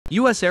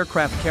U.S.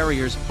 aircraft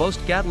carriers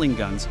boast Gatling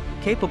guns,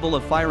 capable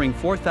of firing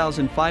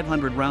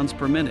 4,500 rounds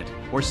per minute,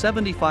 or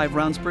 75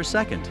 rounds per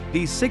second.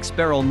 These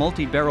 6-barrel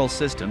multi-barrel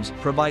systems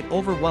provide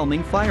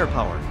overwhelming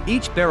firepower.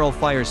 Each barrel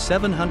fires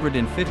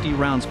 750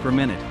 rounds per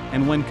minute,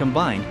 and when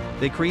combined,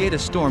 they create a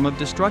storm of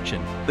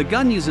destruction. The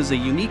gun uses a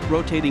unique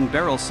rotating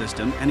barrel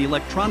system and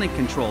electronic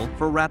control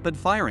for rapid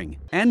firing.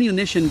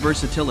 Ammunition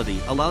versatility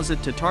allows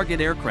it to target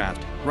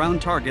aircraft,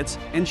 ground targets,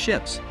 and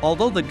ships.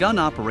 Although the gun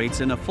operates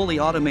in a fully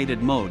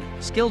automated mode,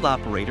 skilled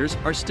operators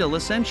are still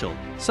essential.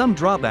 Some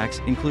drawbacks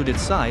include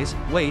its size,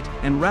 weight,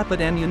 and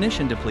rapid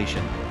ammunition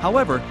depletion.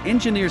 However,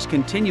 engineers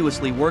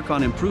continuously work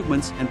on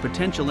improvements and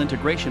potential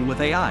integration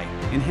with AI,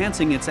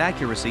 enhancing its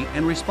accuracy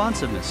and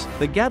responsiveness.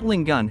 The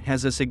Gatling gun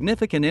has a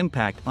significant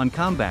impact on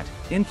combat,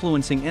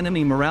 influencing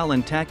enemy morale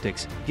and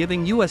tactics,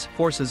 giving U.S.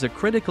 forces a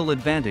critical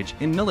advantage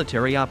in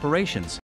military operations.